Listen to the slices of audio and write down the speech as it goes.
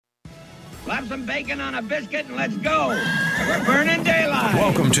Slap some bacon on a biscuit and let's go. We're burning daylight.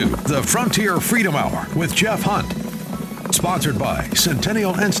 Welcome to the Frontier Freedom Hour with Jeff Hunt. Sponsored by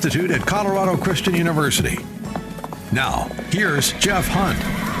Centennial Institute at Colorado Christian University. Now, here's Jeff Hunt.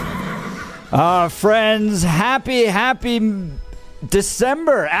 Friends, happy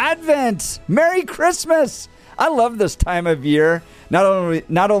December, Advent, Merry Christmas. I love this time of year. Not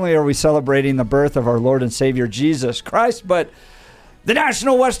only are we celebrating the birth of our Lord and Savior Jesus Christ, but the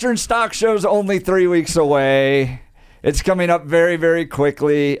National Western Stock Show is only 3 weeks away. It's coming up very, very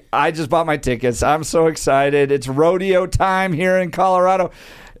quickly. I just bought my tickets. I'm so excited. It's rodeo time here in Colorado.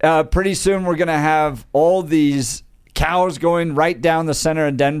 Pretty soon we're going to have all these cows going right down the center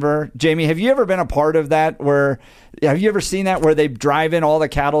of Denver. Jamie, have you ever been a part of that? Have you ever seen that where they drive in all the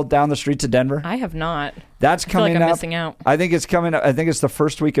cattle down the streets of Denver? I have not. That's coming up. I'm missing out. I think it's coming up. I think it's the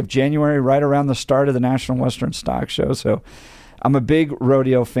first week of January, right around the start of the National Western Stock Show. So I'm a big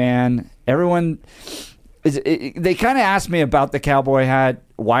rodeo fan. Everyone... They kind of asked me about the cowboy hat.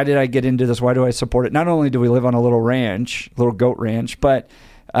 Why did I get into this? Why do I support it? Not only do we live on a little goat ranch, but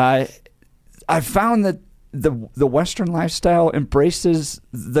I found that the Western lifestyle embraces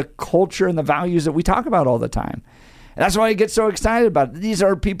the culture and the values that we talk about all the time. And that's why I get so excited about it. These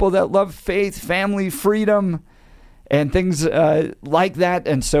are people that love faith, family, freedom, and things like that.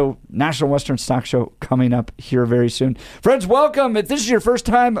 And so National Western Stock Show coming up here very soon. Friends, welcome. If this is your first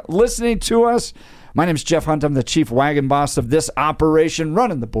time listening to us, my name is Jeff Hunt. I'm the chief wagon boss of this operation.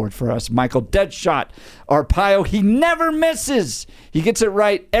 Running the board for us, Michael Deadshot Arpaio. He never misses. He gets it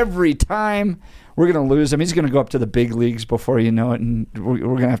right every time. We're going to lose him. He's going to go up to the big leagues before you know it, and we're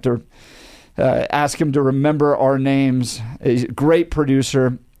going to have to ask him to remember our names. He's a great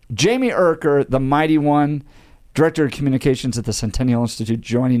producer. Jamie Erker, the mighty one, Director of Communications at the Centennial Institute,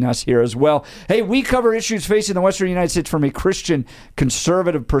 joining us here as well. Hey, we cover issues facing the Western United States from a Christian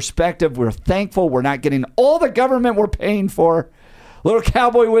conservative perspective. We're thankful we're not getting all the government we're paying for. Little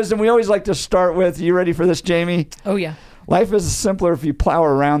cowboy wisdom we always like to start with. You ready for this, Jamie? Oh, yeah. Life is simpler if you plow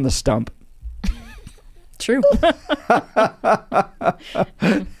around the stump. True.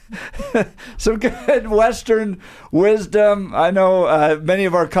 Some good Western wisdom. I know many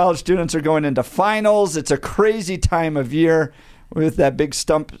of our college students are going into finals. It's a crazy time of year with that big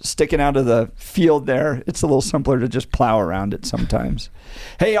stump sticking out of the field there. It's a little simpler to just plow around it sometimes.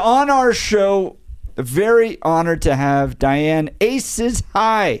 Hey, on our show, very honored to have Diane Aces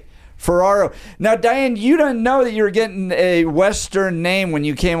High Ferraro. Now, Diane, you didn't know that you were getting a Western name when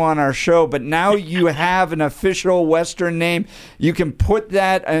you came on our show, but now you have an official Western name. You can put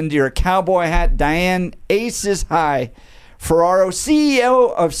that under your cowboy hat. Diane Aces High Ferraro,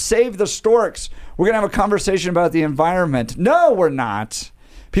 CEO of Save the Storks. We're going to have a conversation about the environment. No, we're not.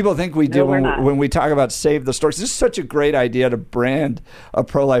 People think we do when we talk about Save the Storks. This is such a great idea to brand a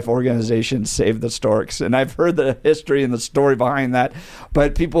pro-life organization, Save the Storks. And I've heard the history and the story behind that.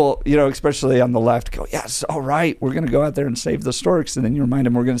 But people, especially on the left, go, yes, all right, we're going to go out there and save the storks. And then you remind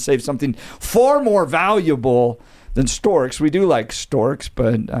them we're going to save something far more valuable than storks. We do like storks,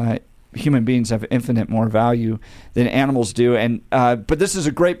 but human beings have infinite more value than animals do. And but this is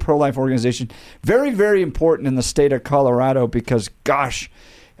a great pro-life organization. Very, very important in the state of Colorado because, gosh,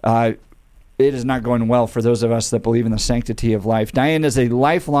 it is not going well for those of us that believe in the sanctity of life. Diane is a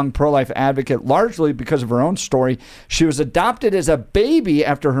lifelong pro-life advocate, largely because of her own story. She was adopted as a baby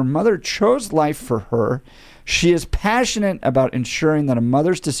after her mother chose life for her. She is passionate about ensuring that a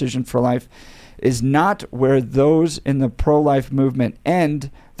mother's decision for life is not where those in the pro-life movement end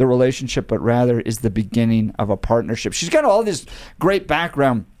the relationship, but rather is the beginning of a partnership. She's got all this great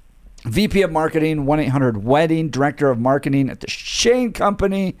background. VP of Marketing, 1-800-WEDDING, Director of Marketing at the Shane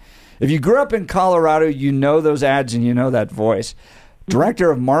Company. If you grew up in Colorado, you know those ads and you know that voice. Director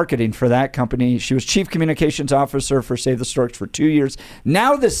of Marketing for that company. She was Chief Communications Officer for Save the Storks for 2 years.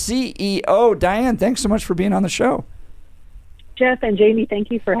 Now the CEO. Diane, thanks so much for being on the show. Jeff and Jamie, thank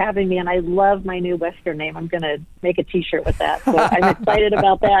you for having me, and I love my new Western name. I'm going to make a T-shirt with that, so I'm excited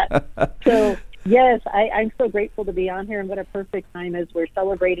about that. So, yes, I'm so grateful to be on here, and what a perfect time as we're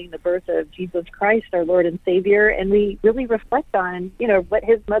celebrating the birth of Jesus Christ, our Lord and Savior, and we really reflect on, what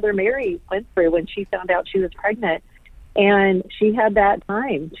his mother Mary went through when she found out she was pregnant, and she had that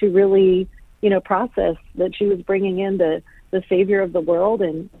time to really, process that she was bringing in the Savior of the world,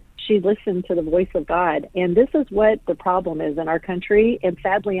 and she listened to the voice of God. And this is what the problem is in our country, and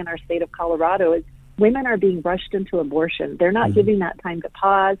sadly in our state of Colorado, is women are being rushed into abortion. They're not giving that time to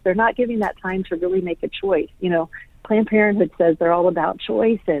pause. They're not giving that time to really make a choice. Planned Parenthood says they're all about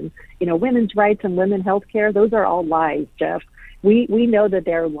choice and, women's rights and women's health care. Those are all lies, Jeff. we know that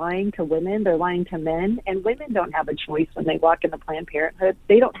they're lying to women, they're lying to men, and women don't have a choice when they walk into Planned Parenthood.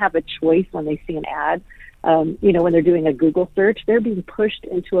 They don't have a choice when they see an ad. When they're doing a Google search, they're being pushed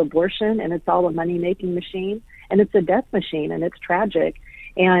into abortion, and it's all a money-making machine, and it's a death machine, and it's tragic.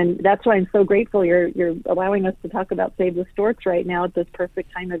 And that's why I'm so grateful you're allowing us to talk about Save the Storks right now at this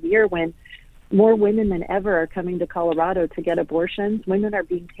perfect time of year when more women than ever are coming to Colorado to get abortions. Women are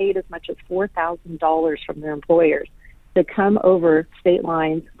being paid as much as $4,000 from their employers to come over state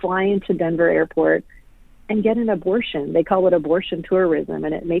lines, fly into Denver Airport, and get an abortion. They call it abortion tourism,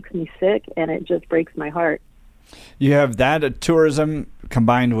 and it makes me sick, and it just breaks my heart. You have that tourism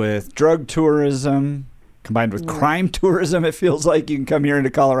combined with drug tourism, combined with crime tourism. It feels like you can come here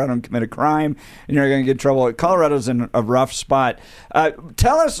into Colorado and commit a crime, and you're going to get in trouble. Colorado's in a rough spot.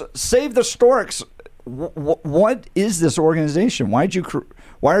 Tell us, Save the Storks. What is this organization? Why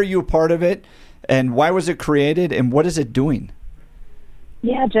are you a part of it, and why was it created, and what is it doing?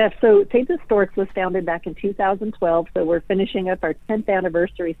 Yeah, Jeff. So Save the Storks was founded back in 2012. So we're finishing up our 10th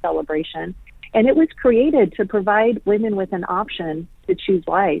anniversary celebration, and it was created to provide women with an option to choose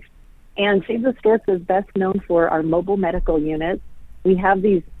life. And Save the Storks is best known for our mobile medical units. We have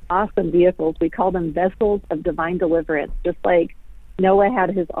these awesome vehicles. We call them vessels of divine deliverance. Just like Noah had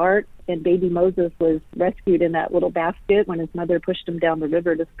his ark and baby Moses was rescued in that little basket when his mother pushed him down the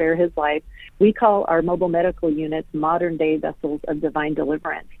river to spare his life, we call our mobile medical units modern-day vessels of divine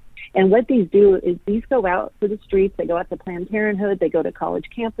deliverance. And what these do is these go out to the streets. They go out to Planned Parenthood. They go to college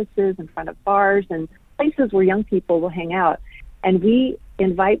campuses, in front of bars, and places where young people will hang out. And we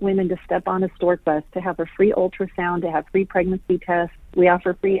invite women to step on a stork bus to have a free ultrasound, to have free pregnancy tests. We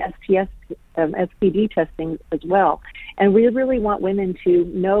offer free STD testing as well. And we really want women to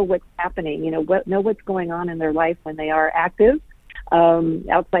know what's happening, know what's going on in their life when they are active,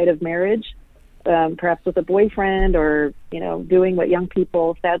 outside of marriage, perhaps with a boyfriend or, doing what young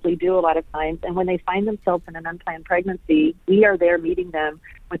people sadly do a lot of times. And when they find themselves in an unplanned pregnancy, we are there meeting them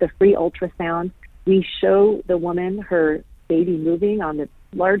with a free ultrasound. We show the woman her baby moving on the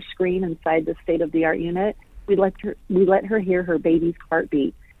large screen inside the state-of-the-art unit. We let her hear her baby's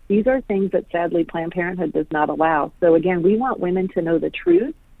heartbeat. These are things that sadly Planned Parenthood does not allow. So again, we want women to know the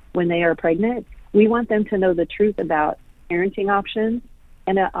truth when they are pregnant. We want them to know the truth about parenting options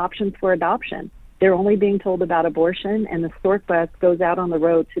and options for adoption. They're only being told about abortion, and the Stork Bus goes out on the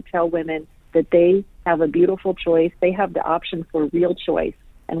road to tell women that they have a beautiful choice. They have the option for real choice,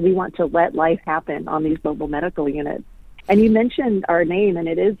 and we want to let life happen on these mobile medical units. And you mentioned our name, and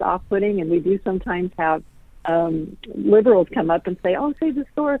it is off-putting, and we do sometimes have liberals come up and say, "Oh, Save the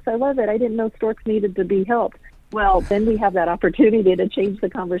Storks, I love it. I didn't know storks needed to be helped." Well, then we have that opportunity to change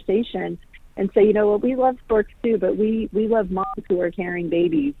the conversation and say, we love storks too, but we love moms who are carrying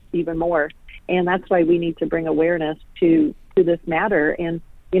babies even more. And that's why we need to bring awareness to this matter. And,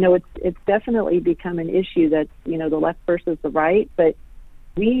 it's definitely become an issue that's, the left versus the right, but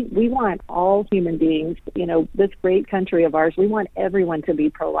we want all human beings, this great country of ours, we want everyone to be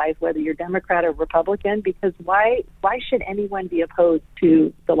pro-life, whether you're Democrat or Republican, because why should anyone be opposed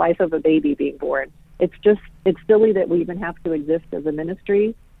to the life of a baby being born? It's silly that we even have to exist as a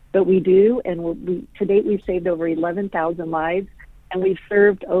ministry, but we do, and to date we've saved over 11,000 lives, and we've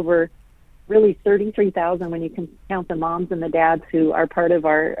served over really 33,000 when you can count the moms and the dads who are part of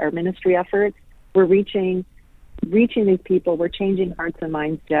our ministry efforts. We're reaching these people. We're changing hearts and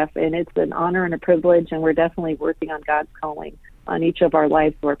minds, Jeff, and it's an honor and a privilege, and we're definitely working on God's calling on each of our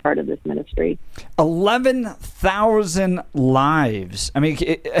lives who are part of this ministry. 11,000 lives. I mean,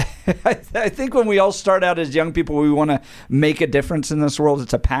 I think when we all start out as young people, we want to make a difference in this world.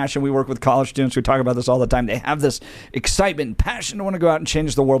 It's a passion. We work with college students. We talk about this all the time. They have this excitement and passion to want to go out and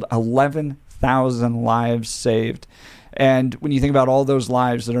change the world. 11,000 lives saved. And when you think about all those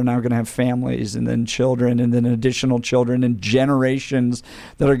lives that are now going to have families and then children and then additional children and generations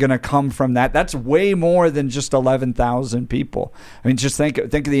that are going to come from that, that's way more than just 11,000 people. I mean, just think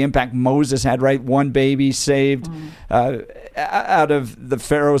of the impact Moses had, right? One baby saved out of the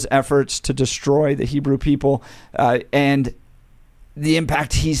Pharaoh's efforts to destroy the Hebrew people, and the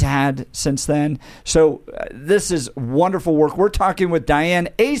impact he's had since then. So this is wonderful work. We're talking with Diane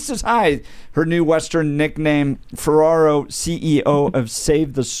Aces High, her new Western nickname, Ferraro, CEO of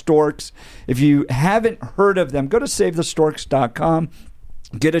Save the Storks. If you haven't heard of them, go to SaveTheStorks.com.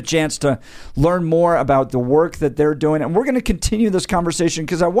 Get a chance to learn more about the work that they're doing. And we're going to continue this conversation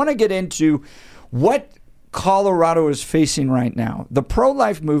because I want to get into what Colorado is facing right now. The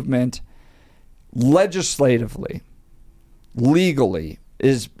pro-life movement, legislatively, legally,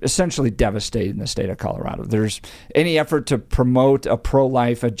 is essentially devastating the state of Colorado. There's any effort to promote a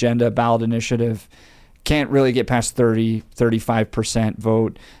pro-life agenda, ballot initiative can't really get past 35%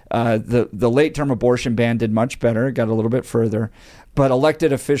 vote. The late-term abortion ban did much better. It got a little bit further. But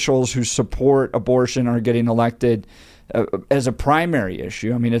elected officials who support abortion are getting elected as a primary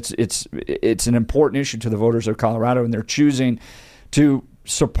issue. I mean, it's an important issue to the voters of Colorado, and they're choosing to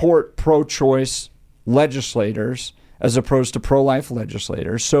support pro-choice legislators as opposed to pro-life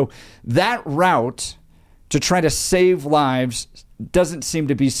legislators. So that route to try to save lives doesn't seem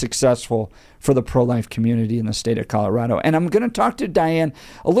to be successful for the pro-life community in the state of Colorado. And I'm going to talk to Diane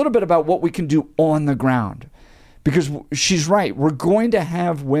a little bit about what we can do on the ground, because she's right. We're going to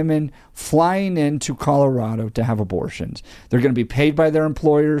have women flying into Colorado to have abortions. They're going to be paid by their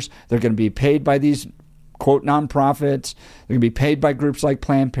employers. They're going to be paid by these, quote, nonprofits. They're going to be paid by groups like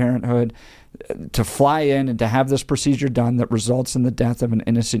Planned Parenthood to fly in and to have this procedure done that results in the death of an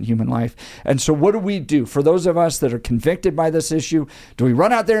innocent human life. And so what do we do? For those of us that are convicted by this issue, do we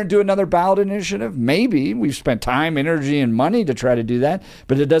run out there and do another ballot initiative? Maybe. We've spent time, energy, and money to try to do that,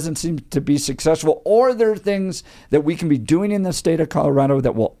 but it doesn't seem to be successful. Or there are things that we can be doing in the state of Colorado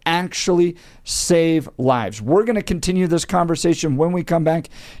that will actually save lives. We're going to continue this conversation when we come back.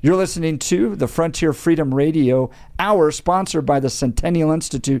 You're listening to the Frontier Freedom Radio Hour, sponsored by the Centennial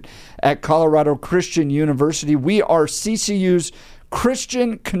Institute at Colorado Christian University. We are CCU's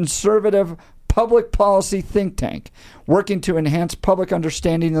Christian conservative public policy think tank, working to enhance public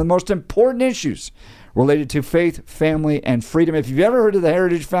understanding of the most important issues related to faith, family, and freedom. If you've ever heard of the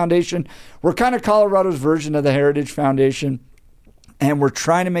Heritage Foundation, we're kind of Colorado's version of the Heritage Foundation, and we're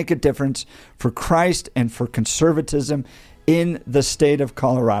trying to make a difference for Christ and for conservatism in the state of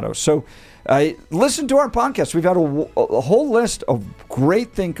Colorado. So listen to our podcast. We've got a whole list of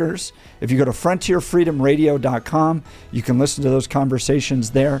great thinkers. If you go to frontierfreedomradio.com, you can listen to those conversations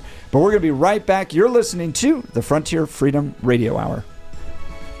there. But we're going to be right back. You're listening to the Frontier Freedom Radio Hour.